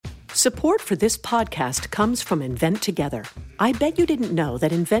Support for this podcast comes from Invent Together. I bet you didn't know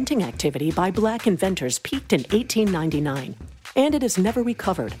that inventing activity by Black inventors peaked in 1899, and it has never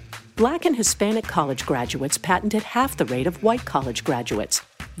recovered. Black and Hispanic college graduates patented half the rate of white college graduates.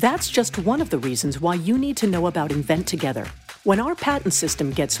 That's just one of the reasons why you need to know about Invent Together. When our patent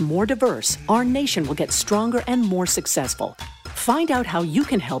system gets more diverse, our nation will get stronger and more successful. Find out how you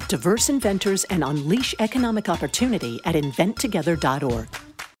can help diverse inventors and unleash economic opportunity at inventtogether.org.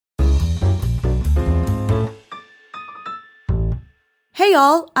 Hey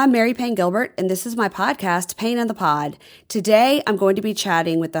y'all, I'm Mary Payne Gilbert, and this is my podcast, Payne and the Pod. Today, I'm going to be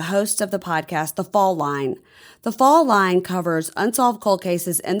chatting with the host of the podcast, The Fall Line. The Fall Line covers unsolved cold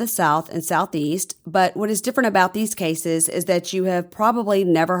cases in the South and Southeast, but what is different about these cases is that you have probably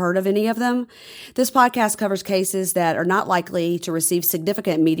never heard of any of them. This podcast covers cases that are not likely to receive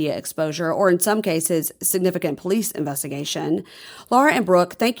significant media exposure, or in some cases, significant police investigation. Laura and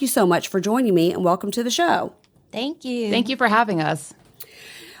Brooke, thank you so much for joining me, and welcome to the show. Thank you. Thank you for having us.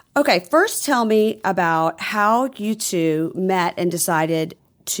 Okay, first tell me about how you two met and decided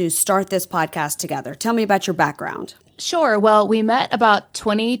to start this podcast together. Tell me about your background. Sure. Well, we met about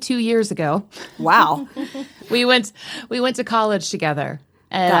 22 years ago. Wow. we went to college together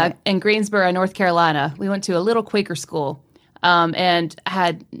in Greensboro, North Carolina. We went to a little Quaker school and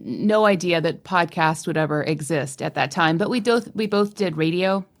had no idea that podcasts would ever exist at that time. But we both did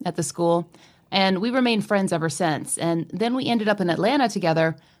radio at the school, and we remained friends ever since. And then we ended up in Atlanta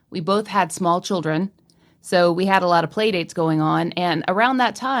together. We both had small children, so we had a lot of play dates going on. And around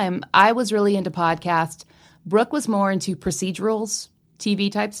that time, I was really into podcasts. Brooke was more into procedurals,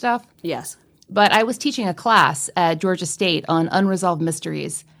 TV type stuff. Yes. But I was teaching a class at Georgia State on unresolved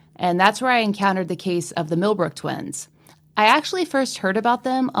mysteries, and that's where I encountered the case of the Millbrook twins. I actually first heard about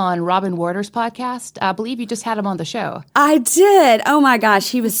them on Robin Warder's podcast. I believe you just had him on the show. I did. Oh my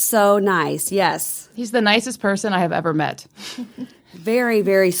gosh, he was so nice. Yes. He's the nicest person I have ever met. Very,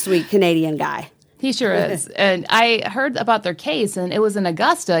 very sweet Canadian guy. He sure is. And I heard about their case, and it was in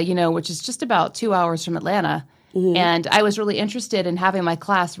Augusta, which is just about 2 hours from Atlanta. Mm-hmm. And I was really interested in having my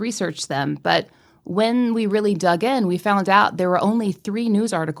class research them. But when we really dug in, we found out there were only 3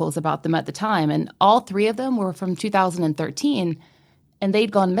 news articles about them at the time. And all 3 of them were from 2013, and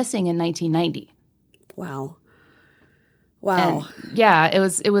they'd gone missing in 1990. Wow. And yeah, it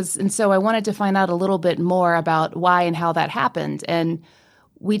was, and so I wanted to find out a little bit more about why and how that happened. And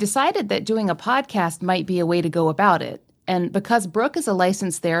we decided that doing a podcast might be a way to go about it. And because Brooke is a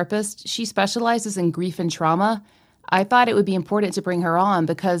licensed therapist, she specializes in grief and trauma. I thought it would be important to bring her on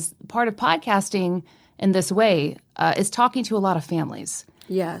because part of podcasting in this way is talking to a lot of families.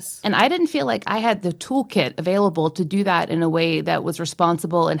 Yes. And I didn't feel like I had the toolkit available to do that in a way that was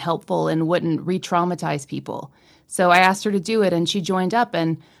responsible and helpful and wouldn't re-traumatize people. So I asked her to do it, and she joined up,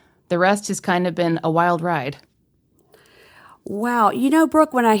 and the rest has kind of been a wild ride. Wow.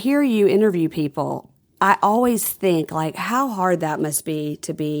 Brooke, when I hear you interview people, I always think, how hard that must be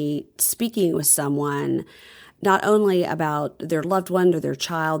to be speaking with someone, not only about their loved one or their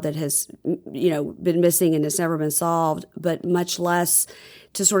child that has, been missing and has never been solved, but much less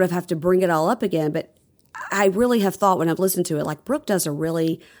to sort of have to bring it all up again. But I really have thought when I've listened to it, Brooke does a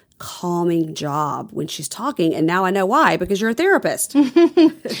really calming job when she's talking, and now I know why, because you're a therapist.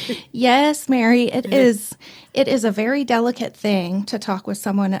 Yes, Mary, it is a very delicate thing to talk with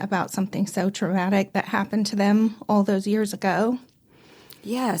someone about something so traumatic that happened to them all those years ago.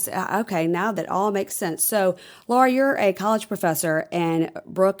 Yes. Okay. Now that all makes sense. So, Laura, you're a college professor and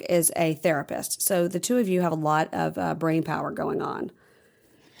Brooke is a therapist. So the two of you have a lot of brain power going on.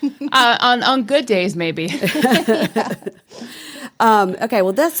 On good days, maybe. Okay,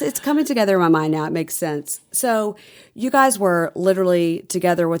 well, it's coming together in my mind now. It makes sense. So you guys were literally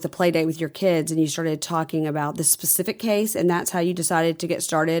together with a play date with your kids, and you started talking about this specific case, and that's how you decided to get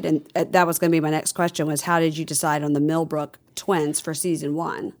started. And that was going to be my next question, was how did you decide on the Millbrook twins for season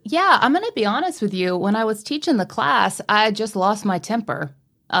 1? Yeah, I'm going to be honest with you. When I was teaching the class, I just lost my temper.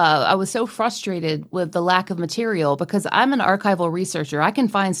 I was so frustrated with the lack of material because I'm an archival researcher. I can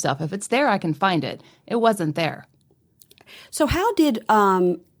find stuff. If it's there, I can find it. It wasn't there. So how did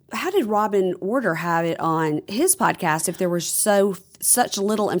Robin Warder have it on his podcast if there was such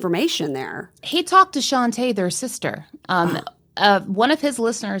little information there? He talked to Shantae, their sister. One of his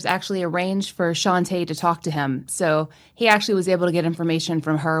listeners actually arranged for Shantae to talk to him. So he actually was able to get information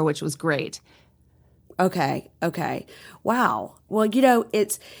from her, which was great. Okay. Wow. Well,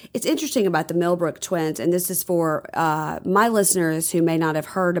 it's interesting about the Millbrook twins, and this is for my listeners who may not have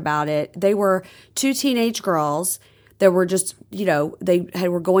heard about it. They were 2 teenage girls that were just,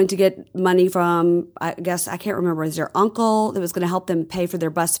 were going to get money from, I guess, I can't remember, is their uncle that was going to help them pay for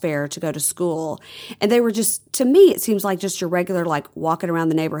their bus fare to go to school. And they were just, to me, it seems like just your regular, like walking around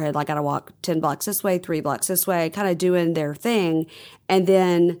the neighborhood, like got to walk 10 blocks this way, 3 blocks this way, kind of doing their thing. And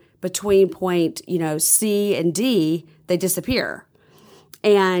then between point, C and D, they disappear.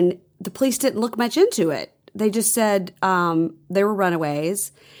 And the police didn't look much into it. They just said they were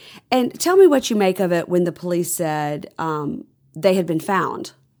runaways. And tell me what you make of it when the police said they had been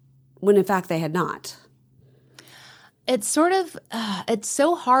found, when in fact they had not. It's sort of, it's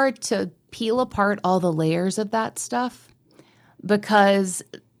so hard to peel apart all the layers of that stuff because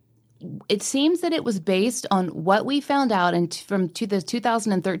it seems that it was based on what we found out from the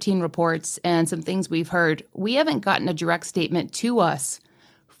 2013 reports and some things we've heard. We haven't gotten a direct statement to us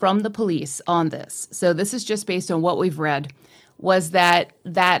from the police on this. So this is just based on what we've read, was that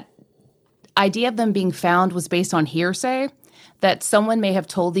idea of them being found was based on hearsay, that someone may have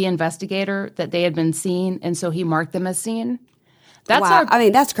told the investigator that they had been seen, and so he marked them as seen. Wow.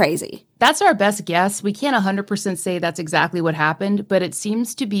 That's crazy. That's our best guess. We can't 100% say that's exactly what happened, but it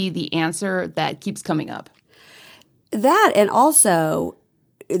seems to be the answer that keeps coming up. That, and also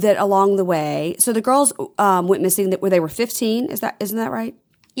that along the way, so the girls went missing where they were 15, isn't that right?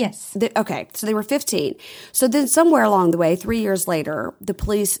 Yes. Okay, so they were 15. So then somewhere along the way, 3 years later, the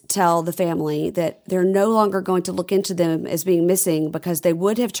police tell the family that they're no longer going to look into them as being missing because they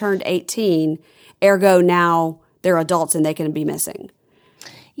would have turned 18, ergo now they're adults and they can be missing.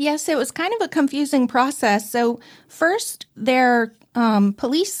 Yes, it was kind of a confusing process. So first, their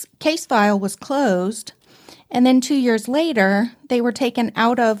police case file was closed, and then 2 years later, they were taken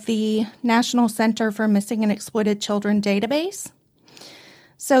out of the National Center for Missing and Exploited Children database.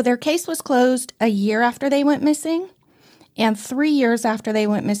 So their case was closed a year after they went missing, and 3 years after they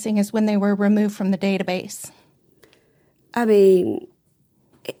went missing is when they were removed from the database. I mean,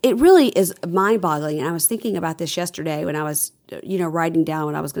 it really is mind-boggling. And I was thinking about this yesterday when I was, writing down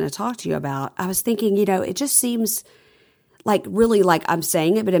what I was going to talk to you about. I was thinking, it just seems like really like I'm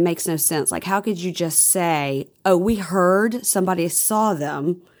saying it, but it makes no sense. Like, how could you just say, oh, we heard somebody saw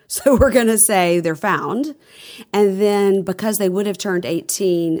them, so we're going to say they're found. And then because they would have turned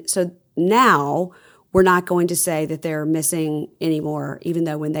 18, so now we're not going to say that they're missing anymore, even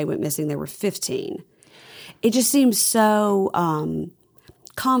though when they went missing, they were 15. It just seems so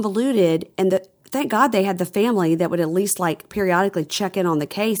convoluted. And thank God they had the family that would at least like periodically check in on the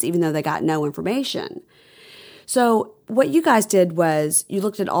case, even though they got no information. So what you guys did was you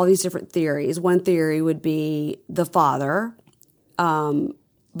looked at all these different theories. One theory would be the father,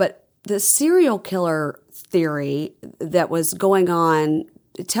 but the serial killer theory that was going on,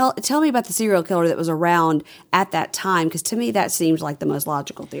 tell me about the serial killer that was around at that time, because to me that seems like the most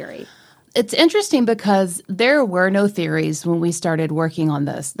logical theory. It's interesting because there were no theories when we started working on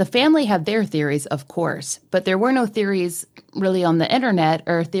this. The family had their theories, of course, but there were no theories really on the internet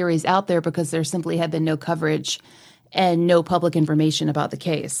or theories out there because there simply had been no coverage and no public information about the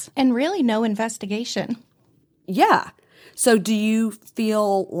case. And really no investigation. Yeah. So do you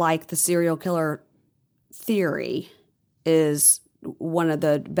feel like the serial killer theory is one of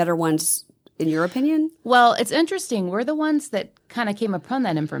the better ones in your opinion? Well, it's interesting. We're the ones that kind of came upon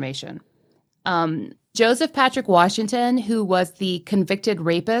that information. Joseph Patrick Washington, who was the convicted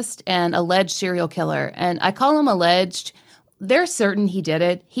rapist and alleged serial killer, and I call him alleged. They're certain he did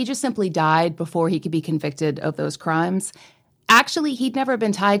it. He just simply died before he could be convicted of those crimes. Actually, he'd never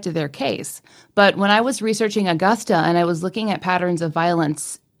been tied to their case. But when I was researching Augusta and I was looking at patterns of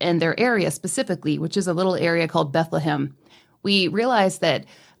violence in their area specifically, which is a little area called Bethlehem, we realized that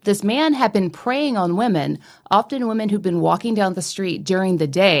this man had been preying on women, often women who'd been walking down the street during the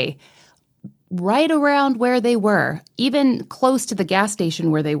day, right around where they were, even close to the gas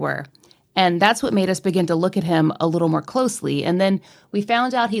station where they were. And that's what made us begin to look at him a little more closely. And then we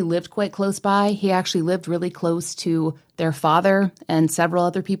found out he lived quite close by. He actually lived really close to their father and several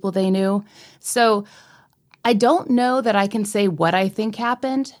other people they knew. So I don't know that I can say what I think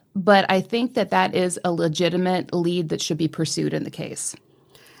happened, but I think that that is a legitimate lead that should be pursued in the case.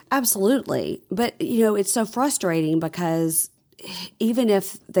 Absolutely. But, it's so frustrating because even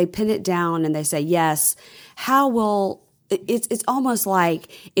if they pin it down and they say, yes, how will it's almost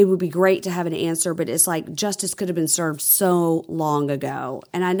like it would be great to have an answer, but it's like justice could have been served so long ago.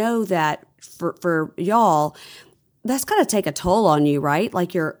 And I know that for y'all, that's got to take a toll on you, right?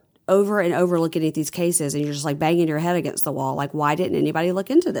 Like you're over and over looking at these cases and you're just like banging your head against the wall. Like, why didn't anybody look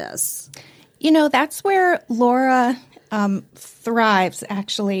into this? That's where Laura thrives,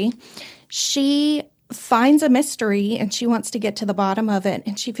 actually. She finds a mystery and she wants to get to the bottom of it.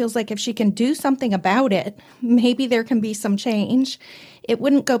 And she feels like if she can do something about it, maybe there can be some change. It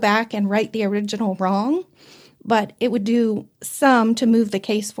wouldn't go back and right the original wrong, but it would do some to move the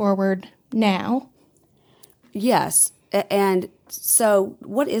case forward now. Yes. And so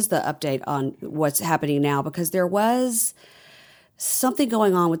what is the update on what's happening now? Because there was something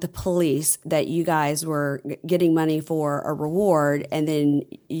going on with the police that you guys were getting money for a reward, and then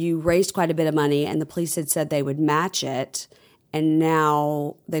you raised quite a bit of money, and the police had said they would match it. And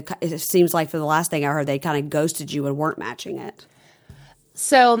now it seems like for the last thing I heard, they kind of ghosted you and weren't matching it.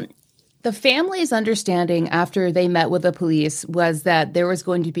 So the family's understanding after they met with the police was that there was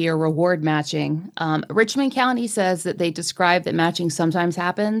going to be a reward matching. Richmond County says that they described that matching sometimes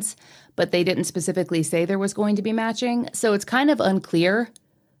happens, but they didn't specifically say there was going to be matching. So it's kind of unclear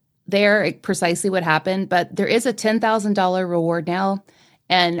there precisely what happened, but there is a $10,000 reward now.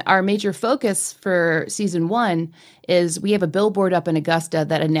 And our major focus for season 1 is we have a billboard up in Augusta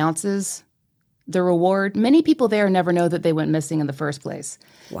that announces the reward. Many people there never know that they went missing in the first place.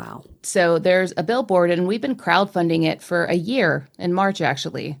 Wow. So there's a billboard, and we've been crowdfunding it for a year, in March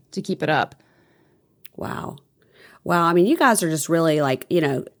actually, to keep it up. Wow. Wow. I mean, you guys are just really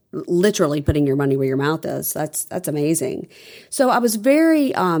literally putting your money where your mouth is. That's amazing. So I was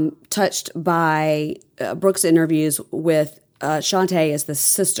very touched by Brooke's interviews with Shantae as the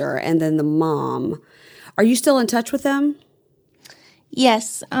sister and then the mom. Are you still in touch with them?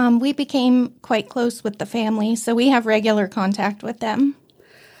 Yes, we became quite close with the family, so we have regular contact with them.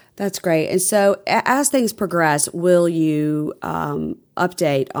 That's great. And so as things progress, will you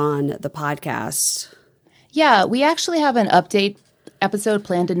update on the podcast? Yeah, we actually have an update episode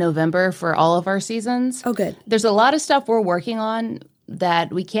planned in November for all of our seasons. Oh, good. There's a lot of stuff we're working on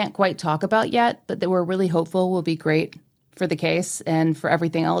that we can't quite talk about yet, but that we're really hopeful will be great for the case and for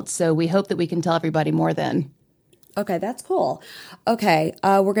everything else. So we hope that we can tell everybody more then. Okay, that's cool. Okay,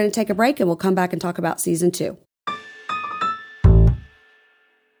 we're going to take a break and we'll come back and talk about season 2.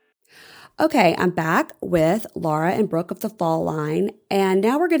 Okay, I'm back with Laura and Brooke of The Fall Line, and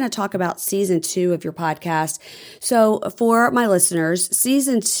now we're going to talk about season 2 of your podcast. So for my listeners,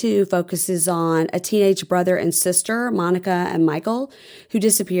 season 2 focuses on a teenage brother and sister, Monica and Michael, who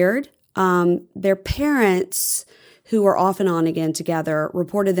disappeared. Their parents, who were off and on again together,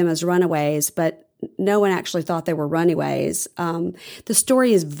 reported them as runaways, but no one actually thought they were runaways. The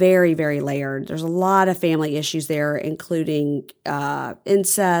story is very, very layered. There's a lot of family issues there, including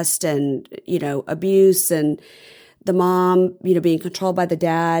incest and, abuse and the mom, being controlled by the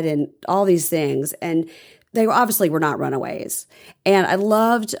dad and all these things. And they obviously were not runaways. And I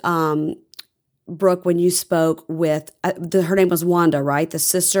loved, Brooke, when you spoke with, her name was Wanda, right? The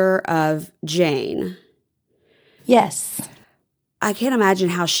sister of Jane. Yes. I can't imagine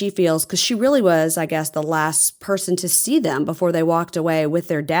how she feels because she really was, I guess, the last person to see them before they walked away with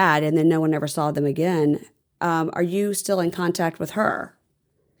their dad, and then no one ever saw them again. Are you still in contact with her?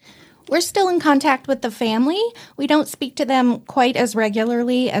 We're still in contact with the family. We don't speak to them quite as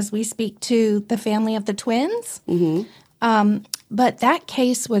regularly as we speak to the family of the twins. Mm-hmm. But that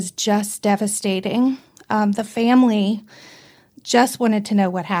case was just devastating. The family just wanted to know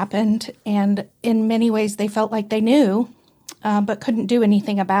what happened, and in many ways they felt like they knew. But couldn't do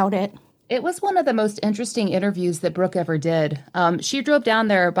anything about it. It was one of the most interesting interviews that Brooke ever did. She drove down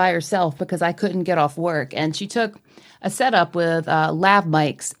there by herself because I couldn't get off work, and she took a setup with lav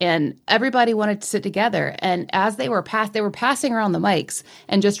mics, and everybody wanted to sit together. And as they were passing around the mics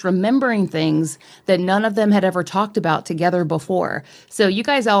and just remembering things that none of them had ever talked about together before. So you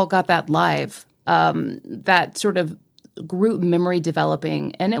guys all got that live, that sort of group memory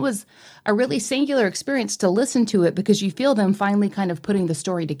developing, and it was a really singular experience to listen to it because you feel them finally kind of putting the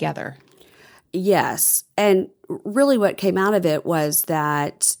story together. Yes, and really what came out of it was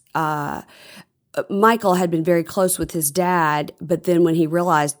that Michael had been very close with his dad, but then when he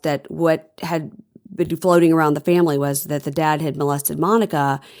realized that what had been floating around the family was that the dad had molested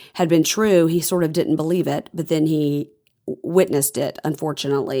Monica had been true, he sort of didn't believe it, but then he witnessed it,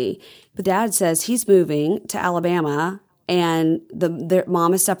 unfortunately. The dad says he's moving to Alabama and their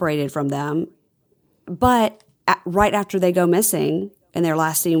mom is separated from them. But right after they go missing in their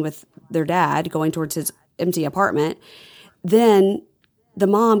last scene with their dad going towards his empty apartment, then the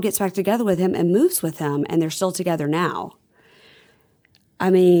mom gets back together with him and moves with him, and they're still together now. I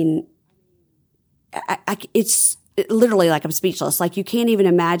mean, it's literally like I'm speechless. Like you can't even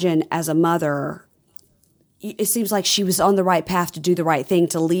imagine as a mother. It seems like she was on the right path to do the right thing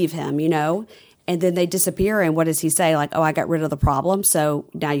to leave him, and then they disappear. And what does he say? Like, oh, I got rid of the problem, so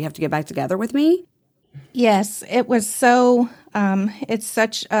now you have to get back together with me? Yes, it was so It's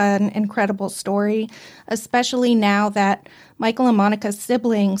such an incredible story, especially now that Michael and Monica's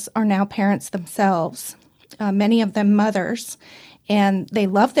siblings are now parents themselves, many of them mothers, and they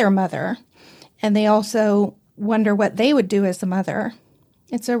love their mother, and they also wonder what they would do as a mother.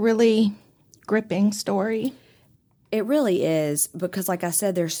 It's a really gripping story. It really is, because like I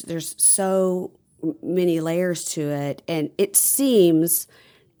said, there's so many layers to it, and it seems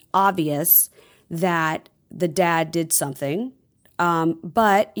obvious that the dad did something.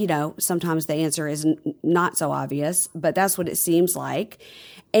 But, sometimes the answer is not so obvious, but that's what it seems like.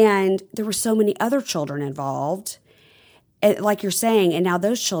 And there were so many other children involved, like you're saying, and now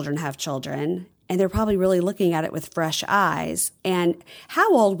those children have children, and they're probably really looking at it with fresh eyes. And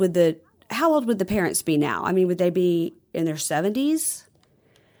how old would the parents be now? I mean, would they be in their 70s?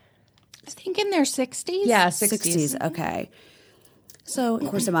 I think in their 60s. Yeah, 60s. Okay. So, of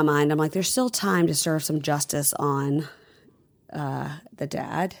course, in my mind, I'm like, there's still time to serve some justice on the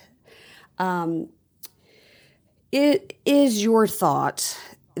dad. It is your thought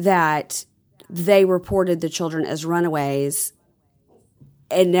that they reported the children as runaways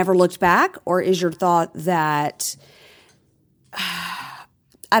and never looked back? Or is your thought that,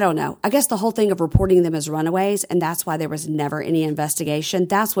 I don't know, I guess the whole thing of reporting them as runaways, and that's why there was never any investigation,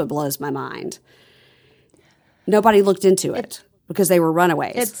 that's what blows my mind. Nobody looked into it because they were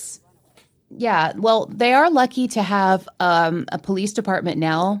runaways. Yeah, well, they are lucky to have a police department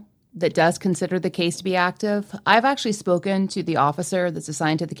now that does consider the case to be active. I've actually spoken to the officer that's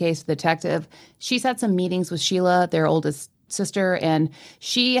assigned to the case, the detective. She's had some meetings with Sheila, their oldest sister, and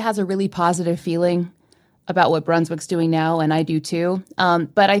she has a really positive feeling about what Brunswick's doing now, and I do too.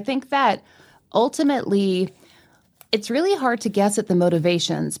 But I think that ultimately it's really hard to guess at the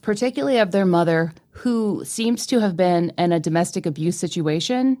motivations, particularly of their mother, who seems to have been in a domestic abuse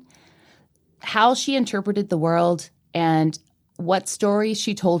situation. How she interpreted the world and what stories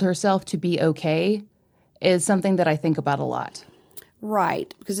she told herself to be okay is something that I think about a lot.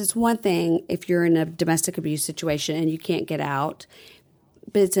 Right, because it's one thing if you're in a domestic abuse situation and you can't get out,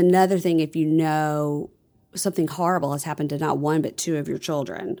 but it's another thing if you know something horrible has happened to not one but two of your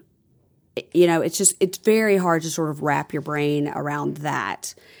children. It's very hard to sort of wrap your brain around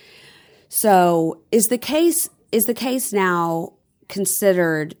that. So is the case now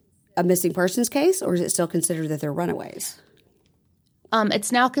considered a missing persons case, or is it still considered that they're runaways?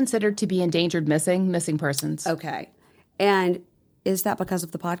 It's now considered to be endangered missing persons. Okay. And is that because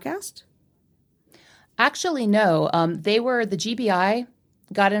of the podcast? Actually, no. The GBI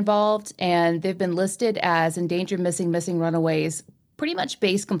got involved, and they've been listed as endangered missing runaways, pretty much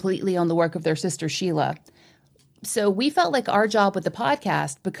based completely on the work of their sister Sheila. So we felt like our job with the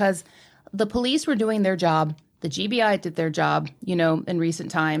podcast, because the police were doing their job, the GBI did their job, in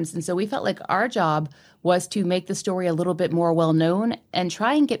recent times. And so we felt like our job was to make the story a little bit more well-known and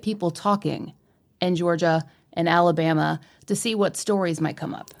try and get people talking in Georgia and Alabama to see what stories might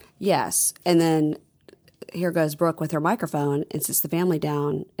come up. Yes. And then here goes Brooke with her microphone and sits the family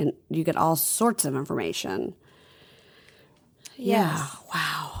down, and you get all sorts of information. Yes. Yeah.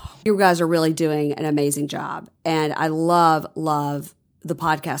 Wow. You guys are really doing an amazing job. And I love the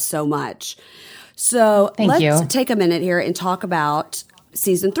podcast so much. So let's take a minute here and talk about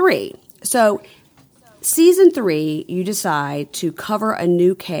season 3. So season 3, you decide to cover a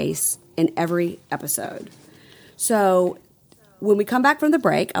new case in every episode. So when we come back from the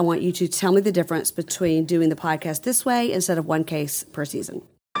break, I want you to tell me the difference between doing the podcast this way instead of one case per season.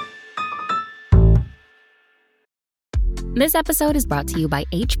 This episode is brought to you by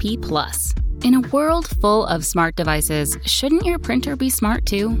HP Plus. In a world full of smart devices, shouldn't your printer be smart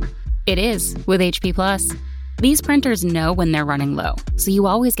too? It is with HP Plus. These printers know when they're running low, so you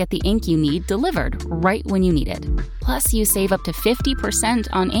always get the ink you need delivered right when you need it. Plus, you save up to 50%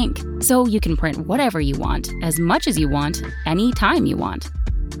 on ink, so you can print whatever you want, as much as you want, anytime you want.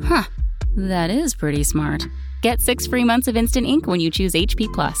 Huh, that is pretty smart. Get 6 free months of instant ink when you choose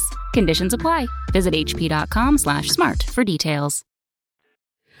HP Plus. Conditions apply. Visit hp.com/smart for details.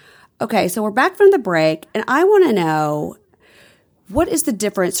 Okay, so we're back from the break, and I want to know, what is the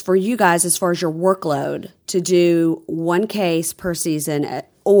difference for you guys as far as your workload to do one case per season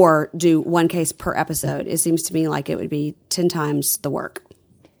or do one case per episode? It seems to me like it would be 10 times the work.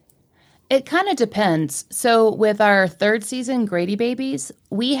 It kind of depends. So with our 3rd season, Grady Babies,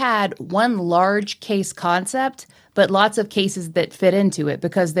 we had one large case concept, but lots of cases that fit into it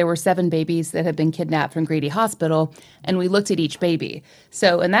because there were 7 babies that had been kidnapped from Grady Hospital, and we looked at each baby.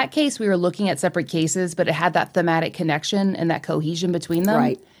 So in that case, we were looking at separate cases, but it had that thematic connection and that cohesion between them.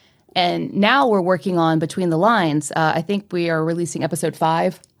 Right. And now we're working on Between the Lines. I think we are releasing episode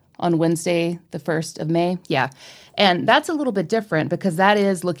 5 on Wednesday, the 1st of May. Yeah. And that's a little bit different because that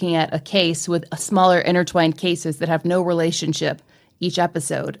is looking at a case with a smaller intertwined cases that have no relationship each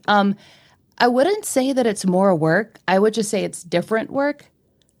episode. I wouldn't say that it's more work. I would just say it's different work.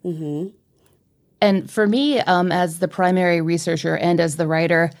 Mm-hmm. And for me, as the primary researcher and as the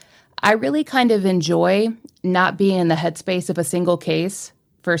writer, I really kind of enjoy not being in the headspace of a single case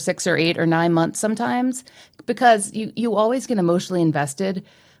for 6 or 8 or 9 months sometimes, because you always get emotionally invested.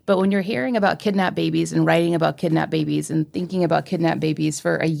 But when you're hearing about kidnapped babies and writing about kidnapped babies and thinking about kidnapped babies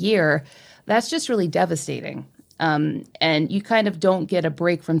for a year, that's just really devastating. And you kind of don't get a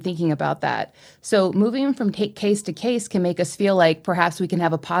break from thinking about that. So moving from case to case can make us feel like perhaps we can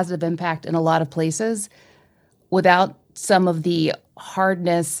have a positive impact in a lot of places without some of the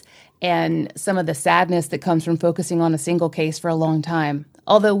hardness and some of the sadness that comes from focusing on a single case for a long time.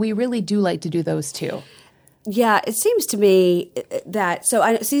 Although we really do like to do those too. Yeah, it seems to me that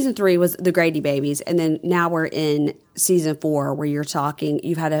season 3 was the Grady babies, and then now we're in season 4 where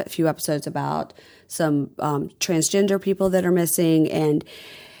you've had a few episodes about some transgender people that are missing. And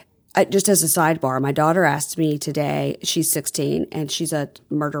just as a sidebar, my daughter asked me today, she's 16 and she's a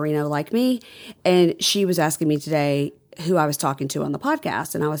murderino like me, and she was asking me today who I was talking to on the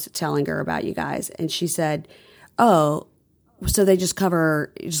podcast, and I was telling her about you guys, and she said, "Oh, so they just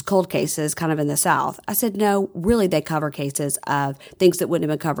cover just cold cases kind of in the South." I said, no, really they cover cases of things that wouldn't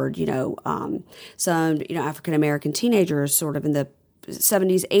have been covered, some, African-American teenagers sort of in the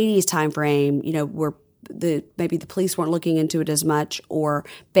 70s, 80s time frame, where maybe the police weren't looking into it as much, or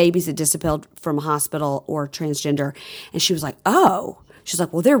babies that disappeared from a hospital, or transgender. And she was like, oh. She's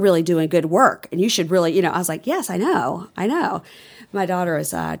like, well, they're really doing good work, and you should really, I was like, yes, I know. My daughter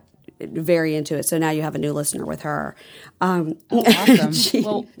is very into it, so now you have a new listener with her. Awesome.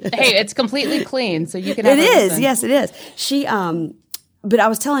 Well, hey, it's completely clean, so you can have it her is, listen. yes, it is. She, but I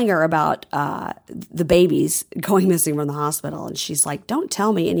was telling her about the babies going missing from the hospital, and she's like, don't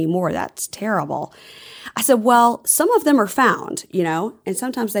tell me anymore, that's terrible. I said, well, some of them are found, and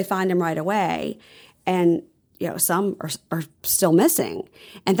sometimes they find them right away, and some are still missing.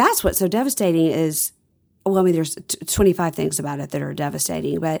 And that's what's so devastating is, well, I mean, there's 25 things about it that are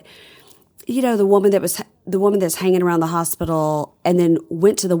devastating, but the woman that's hanging around the hospital and then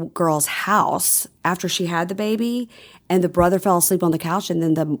went to the girl's house after she had the baby, and the brother fell asleep on the couch, and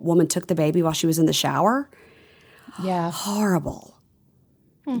then the woman took the baby while she was in the shower. Yeah. Horrible.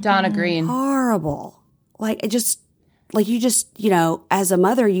 Donna Green. Horrible. As a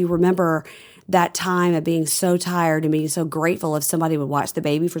mother, you remember that time of being so tired and being so grateful if somebody would watch the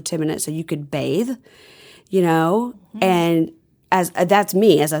baby for 10 minutes so you could bathe, and that's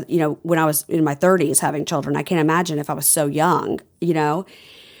me when I was in my 30s having children. I can't imagine if I was so young,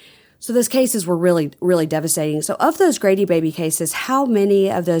 So those cases were really, really devastating. So of those Grady baby cases, how many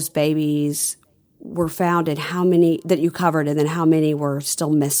of those babies were found, and how many that you covered, and then how many were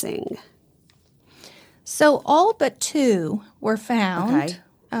still missing? So all but 2 were found. Okay.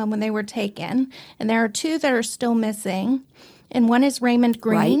 When they were taken. And there are 2 that are still missing. And one is Raymond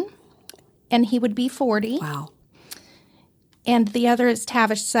Green, right, and he would be 40. Wow. And the other is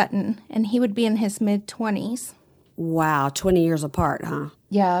Tavish Sutton, and he would be in his mid-20s. Wow, 20 years apart, huh?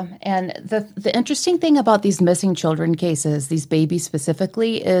 Yeah, and the interesting thing about these missing children cases, these babies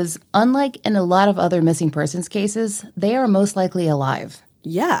specifically, is unlike in a lot of other missing persons cases, they are most likely alive.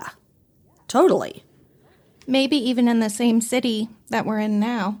 Yeah, totally. Maybe even in the same city that we're in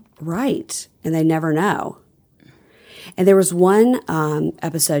now. Right. And they never know. And there was one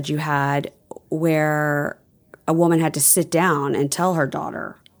episode you had where a woman had to sit down and tell her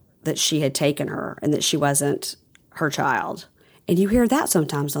daughter that she had taken her and that she wasn't her child. And you hear that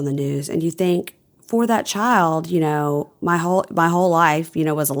sometimes on the news, and you think, for that child, my whole life,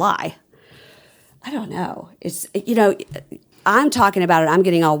 was a lie. I don't know. It's, I'm talking about it, I'm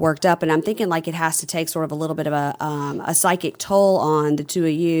getting all worked up, and I'm thinking like it has to take sort of a little bit of a psychic toll on the two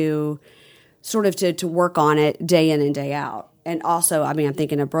of you, sort of to work on it day in and day out. And also, I'm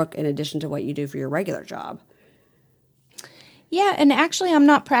thinking of Brooke, in addition to what you do for your regular job. Yeah, and actually I'm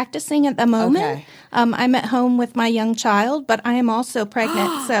not practicing at the moment. Okay. I'm at home with my young child, but I am also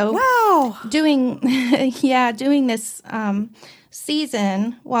pregnant. So wow. doing this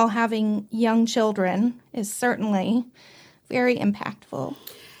season while having young children is certainly very impactful.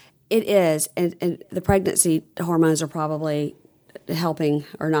 It is, and the pregnancy hormones are probably helping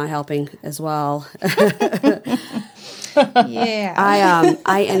or not helping as well. Yeah.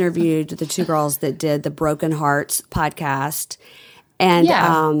 I interviewed the 2 girls that did the Broken Hearts podcast,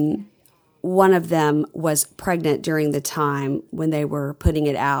 and one of them was pregnant during the time when they were putting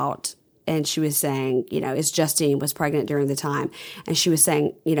it out, and she was saying, Justine was pregnant during the time, and she was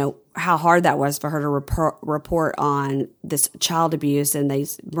saying, how hard that was for her to report on this child abuse, and they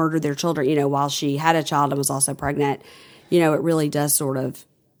murdered their children, while she had a child and was also pregnant. It really does sort of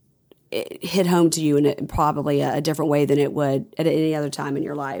hit home to you in probably a different way than it would at any other time in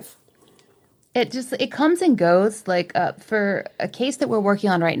your life. It comes and goes. Like for a case that we're working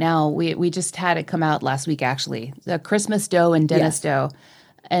on right now, we just had it come out last week, actually. The Christmas Doe and Dennis Doe.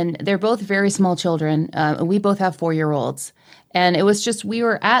 And they're both very small children. We both have 4-year-olds. And it was just, we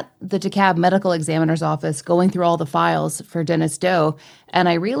were at the DeKalb Medical Examiner's office going through all the files for Dennis Doe. And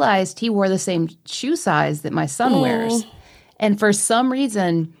I realized he wore the same shoe size that my son wears. And for some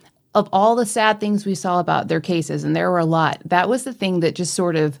reason, of all the sad things we saw about their cases, and there were a lot, that was the thing that just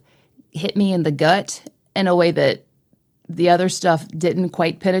sort of hit me in the gut in a way that the other stuff didn't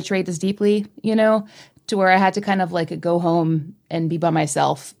quite penetrate as deeply, to where I had to kind of like go home and be by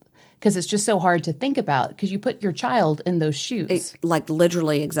myself, because it's just so hard to think about, because you put your child in those shoes.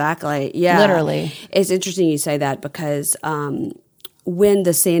 Literally, exactly. Yeah. Literally. It's interesting you say that, because when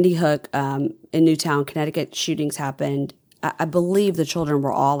the Sandy Hook in Newtown, Connecticut shootings happened, I believe the children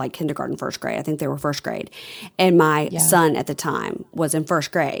were all like kindergarten, first grade. I think they were first grade. And my son at the time was in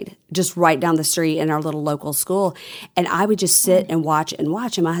first grade, just right down the street in our little local school. And I would just sit and watch. And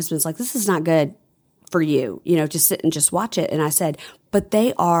my husband's like, this is not good for you, just sit and just watch it. And I said, but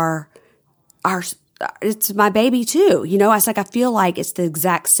they are it's my baby too. I was like, I feel like it's the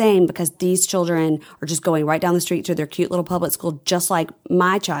exact same, because these children are just going right down the street to their cute little public school, just like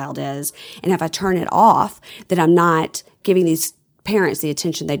my child is. And if I turn it off, then I'm not giving these parents the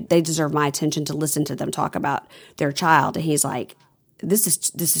attention they deserve, my attention, to listen to them talk about their child. And he's like, this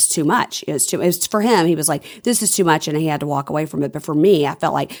is too much. It's for him. He was like, this is too much, and he had to walk away from it. But for me, I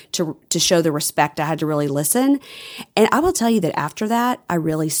felt like to show the respect, I had to really listen. And I will tell you that after that, I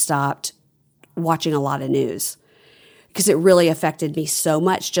really stopped watching a lot of news, because it really affected me so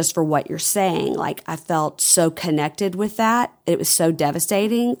much, just for what you're saying. Like, I felt so connected with that. It was so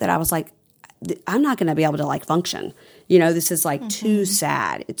devastating that I was like, I'm not going to be able to like function. This is like too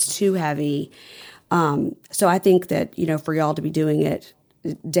sad. It's too heavy. So I think that, for y'all to be doing it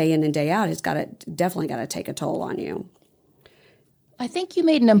day in and day out, it's definitely got to take a toll on you. I think you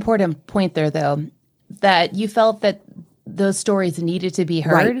made an important point there, though, that you felt that those stories needed to be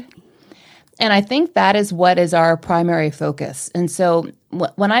heard. Right. And I think that is what is our primary focus. And so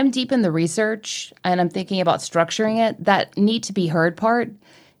when I'm deep in the research and I'm thinking about structuring it, that need to be heard part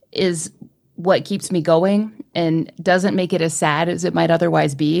is what keeps me going and doesn't make it as sad as it might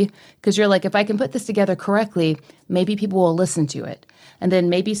otherwise be. Because you're like, if I can put this together correctly, maybe people will listen to it. And then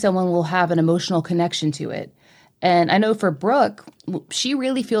maybe someone will have an emotional connection to it. And I know for Brooke, she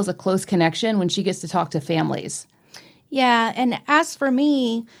really feels a close connection when she gets to talk to families. Yeah. And as for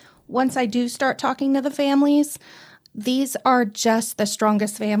me, once I do start talking to the families, these are just the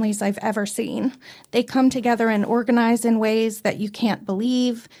strongest families I've ever seen. They come together and organize in ways that you can't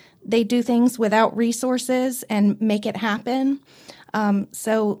believe. They do things without resources and make it happen.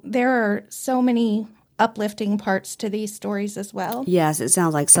 So there are so many uplifting parts to these stories as well. Yes, it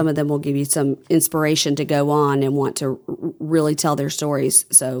sounds like some of them will give you some inspiration to go on and want to really tell their stories.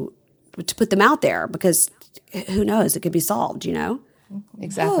 So to put them out there, because who knows, it could be solved,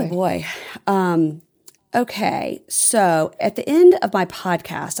 Exactly. Oh, boy. Okay. So at the end of my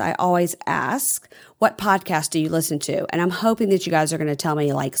podcast, I always ask, what podcast do you listen to? And I'm hoping that you guys are going to tell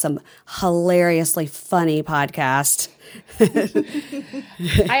me like some hilariously funny podcast.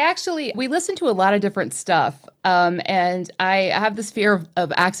 We listen to a lot of different stuff. And I have this fear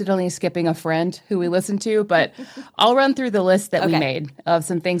of accidentally skipping a friend who we listen to, but I'll run through the list that we made of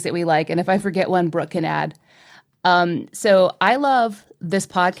some things that we like. And if I forget one, Brooke can add. So I love This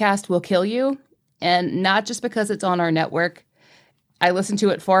Podcast Will Kill You, and not just because it's on our network. I listened to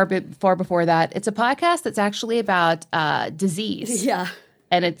it far before that. It's a podcast that's actually about disease. Yeah.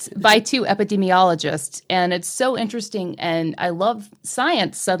 And it's by 2 epidemiologists, and it's so interesting. And I love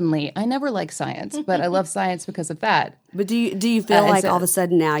science suddenly. I never liked science, but I love science because of that. But do you feel like all of a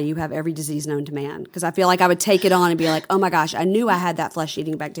sudden now you have every disease known to man? Because I feel like I would take it on and be like, oh my gosh, I knew I had that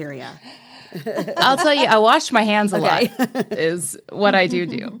flesh-eating bacteria. I'll tell you, I wash my hands a lot is what I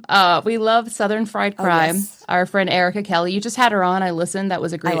do. We love Southern Fried Crime. Yes. Our friend Erica Kelly, you just had her on. I listened. That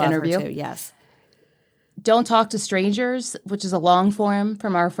was a great interview. Her too, yes. Don't Talk to Strangers, which is a long form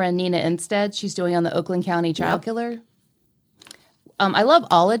from our friend Nina Instead. She's doing on the Oakland County Child Killer. I love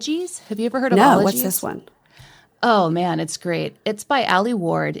Ologies. Have you ever heard of Ologies? No, what's this one? Oh, man, it's great. It's by Allie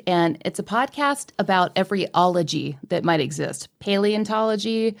Ward, and it's a podcast about every ology that might exist.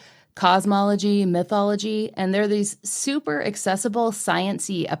 Paleontology, cosmology, mythology, and they're these super accessible,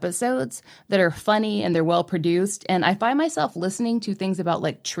 science-y episodes that are funny and they're well produced. And I find myself listening to things about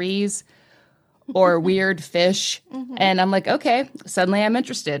like trees or weird fish, and I'm like, okay, suddenly I'm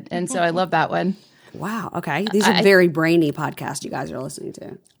interested. And so I love that one. Wow. Okay. These are very brainy podcasts you guys are listening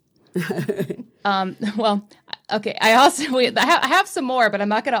to. Well, okay. I have some more, but I'm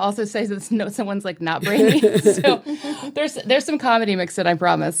not going to also say that someone's like not brainy. So there's some comedy mixed in, I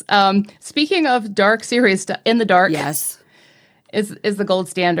promise. Speaking of dark series, In the Dark, Yes. is the gold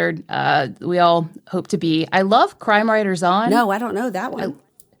standard. We all hope to be. I love Crime Writers On. No, I don't know that one.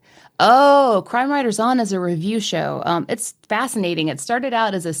 Oh, Crime Writers On is a review show. It's fascinating. It started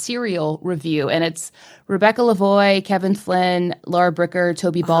out as a serial review, and it's Rebecca Lavoie, Kevin Flynn, Laura Bricker,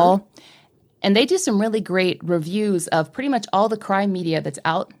 Toby Ball. And they do some really great reviews of pretty much all the crime media that's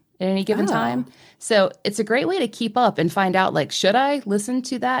out at any given time. So it's a great way to keep up and find out, like, should I listen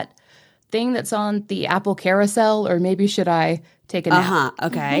to that thing that's on the Apple carousel, or maybe should I take a nap?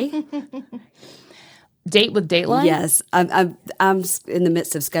 Okay. Date with Dateline? Yes. I'm in the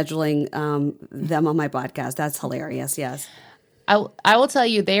midst of scheduling them on my podcast. That's hilarious. Yes. I will tell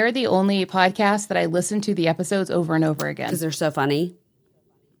you, they are the only podcast that I listen to the episodes over and over again. Because they're so funny.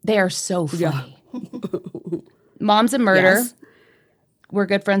 They are so funny. Moms and Murder. Yes. We're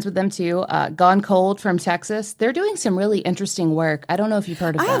good friends with them too. Gone Cold from Texas. They're doing some really interesting work. I don't know if you've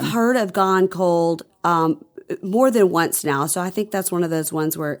heard of them. I have heard of Gone Cold more than once now. So I think that's one of those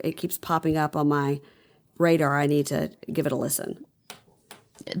ones where it keeps popping up on my radar. I need to give it a listen.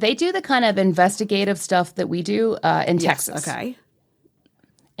 They do the kind of investigative stuff that we do in Texas. Okay.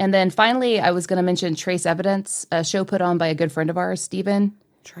 And then finally, I was going to mention Trace Evidence, a show put on by a good friend of ours, Stephen.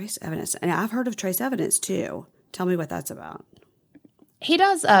 Trace Evidence. And I've heard of Trace Evidence too. Tell me what that's about. He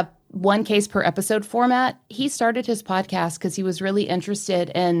does a one case per episode format. He started his podcast because he was really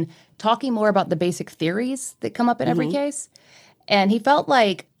interested in talking more about the basic theories that come up in every case. And he felt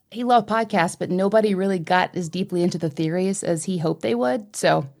like he loved podcasts, but nobody really got as deeply into the theories as he hoped they would.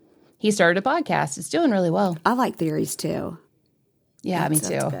 So he started a podcast. It's doing really well. I like theories too. Yeah, me too.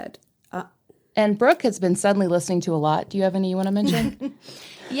 That's good. And Brooke has been suddenly listening to a lot. Do you have any you want to mention?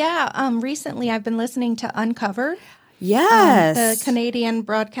 Yeah, recently I've been listening to Uncovered. Yes. The Canadian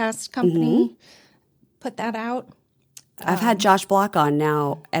broadcast company put that out. I've had Josh Block on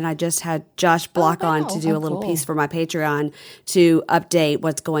now, and I just had Josh Block on to do a little cool. piece for my Patreon to update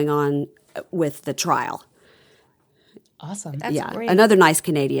what's going on with the trial. Awesome. That's great. Another nice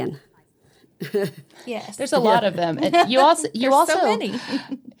Canadian. Yes. There's a lot of them. And you also so many.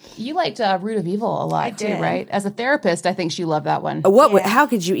 You liked Root of Evil a lot too, did. right? As a therapist, I think she loved that one. How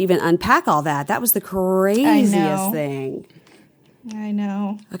could you even unpack all that? That was the craziest know. thing. I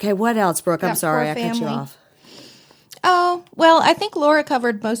know. Okay, what else, Brooke? I'm That sorry, poor I cut you family. off. Oh, well, I think Laura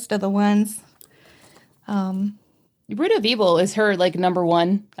covered most of the ones. Root of Evil is her like number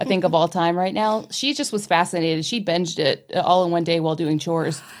one, I think, of all time right now. She just was fascinated. She binged it all in one day while doing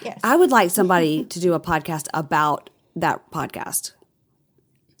chores. Yes. I would like somebody to do a podcast about that podcast.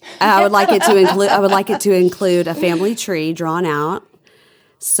 I would like it to include a family tree drawn out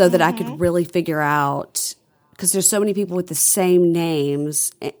so that I could really figure out, because there's so many people with the same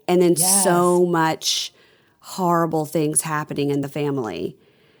names and then so much horrible things happening in the family.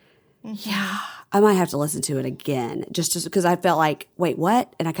 Yeah. I might have to listen to it again just because I felt like, wait,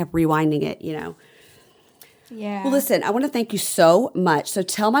 what? And I kept rewinding it, Yeah. Well, listen, I want to thank you so much. So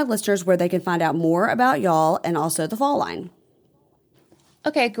tell my listeners where they can find out more about y'all and also the Fall Line.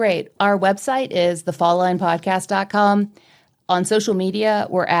 Okay, great. Our website is thefalllinepodcast.com. On social media,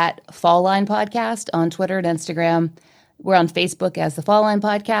 we're at Fall Line Podcast on Twitter and Instagram. We're on Facebook as the Fall Line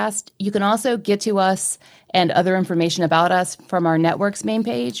Podcast. You can also get to us and other information about us from our network's main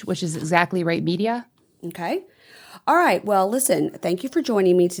page, which is Exactly Right Media. Okay. All right. Well, listen, thank you for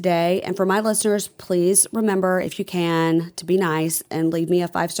joining me today. And for my listeners, please remember, if you can, to be nice and leave me a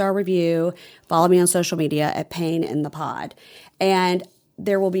 5-star review. Follow me on social media at Pain in the Pod. And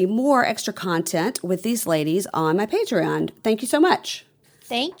there will be more extra content with these ladies on my Patreon. Thank you so much.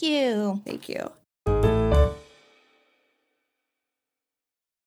 Thank you. Thank you.